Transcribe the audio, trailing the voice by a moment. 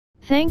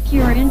Thank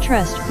your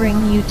interest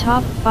bring you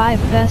top 5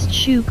 best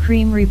shoe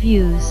cream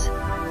reviews.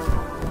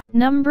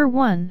 Number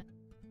 1.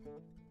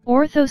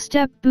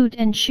 Orthostep Boot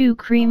and Shoe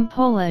Cream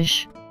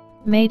Polish,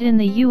 made in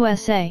the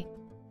USA.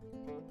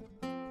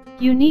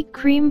 Unique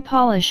cream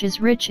polish is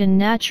rich in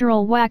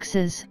natural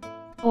waxes,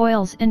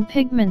 oils and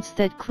pigments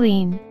that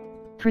clean,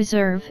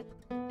 preserve,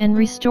 and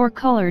restore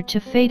color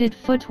to faded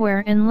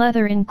footwear and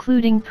leather,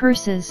 including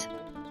purses,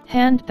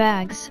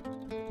 handbags,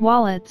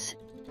 wallets,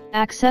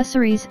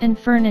 accessories and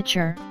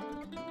furniture.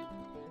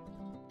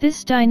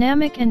 This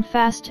dynamic and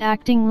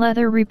fast-acting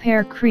leather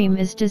repair cream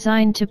is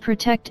designed to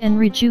protect and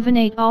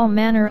rejuvenate all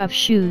manner of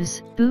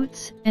shoes,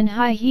 boots, and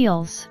high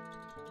heels.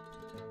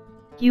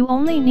 You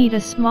only need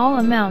a small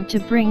amount to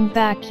bring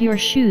back your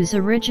shoe's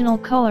original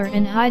color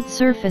and hide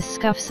surface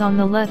scuffs on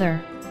the leather.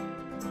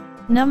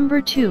 Number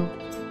 2.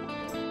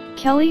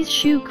 Kelly's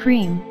Shoe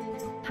Cream,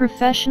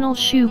 Professional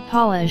Shoe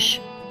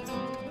Polish.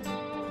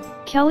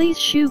 Kelly's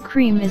Shoe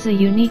Cream is a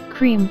unique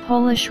cream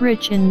polish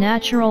rich in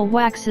natural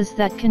waxes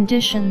that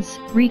conditions,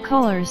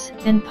 recolors,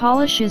 and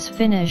polishes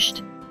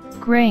finished,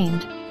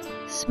 grained,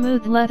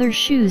 smooth leather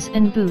shoes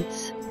and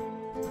boots.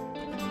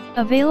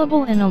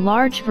 Available in a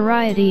large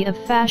variety of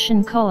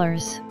fashion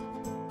colors.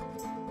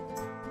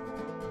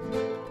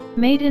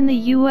 Made in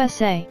the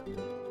USA.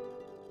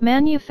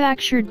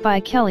 Manufactured by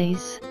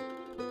Kelly's.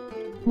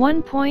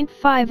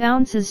 1.5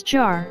 ounces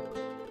jar.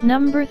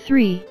 Number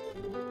 3.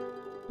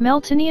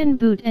 Meltonian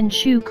Boot and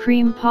Shoe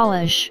Cream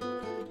Polish.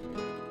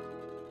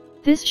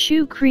 This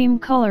shoe cream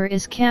color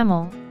is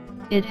camel.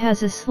 It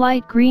has a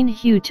slight green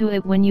hue to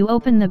it when you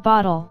open the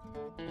bottle.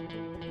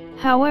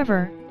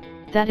 However,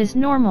 that is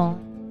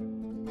normal.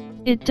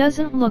 It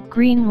doesn't look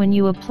green when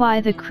you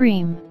apply the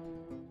cream.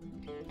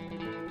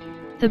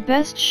 The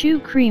best shoe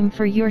cream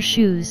for your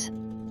shoes,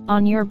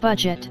 on your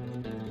budget.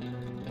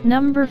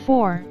 Number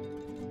 4.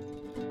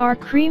 Our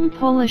cream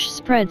polish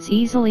spreads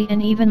easily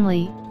and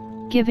evenly,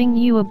 giving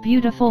you a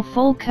beautiful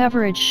full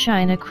coverage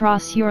shine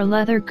across your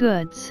leather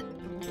goods.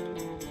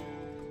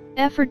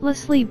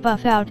 Effortlessly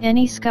buff out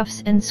any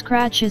scuffs and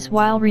scratches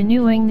while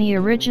renewing the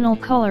original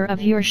color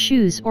of your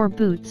shoes or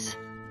boots.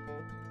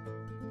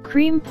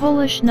 Cream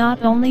polish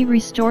not only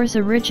restores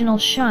original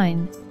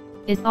shine,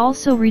 it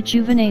also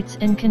rejuvenates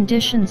and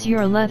conditions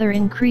your leather,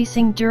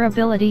 increasing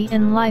durability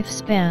and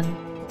lifespan.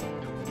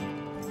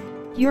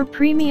 Your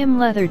premium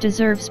leather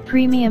deserves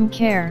premium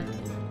care.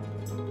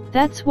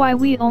 That's why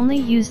we only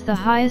use the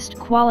highest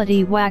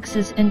quality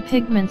waxes and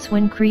pigments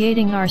when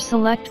creating our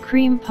select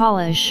cream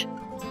polish.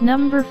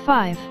 Number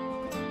 5.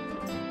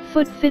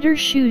 Footfitter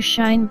Shoe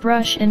Shine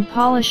Brush and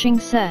Polishing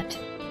Set.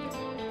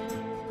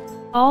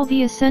 All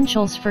the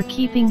essentials for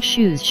keeping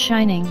shoes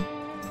shining.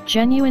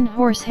 Genuine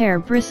horsehair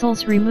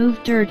bristles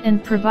remove dirt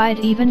and provide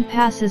even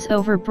passes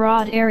over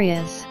broad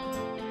areas.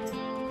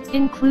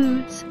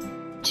 Includes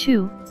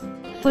 2.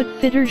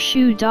 Footfitter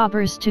shoe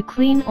daubers to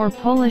clean or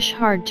polish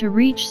hard to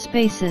reach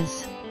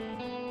spaces.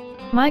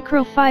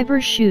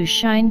 Microfiber shoe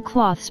shine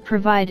cloths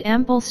provide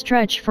ample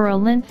stretch for a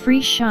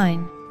lint-free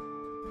shine.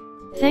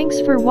 Thanks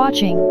for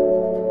watching.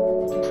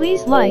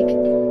 Please like,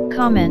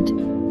 comment,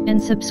 and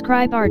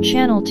subscribe our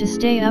channel to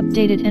stay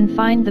updated and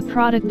find the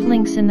product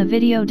links in the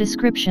video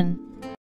description.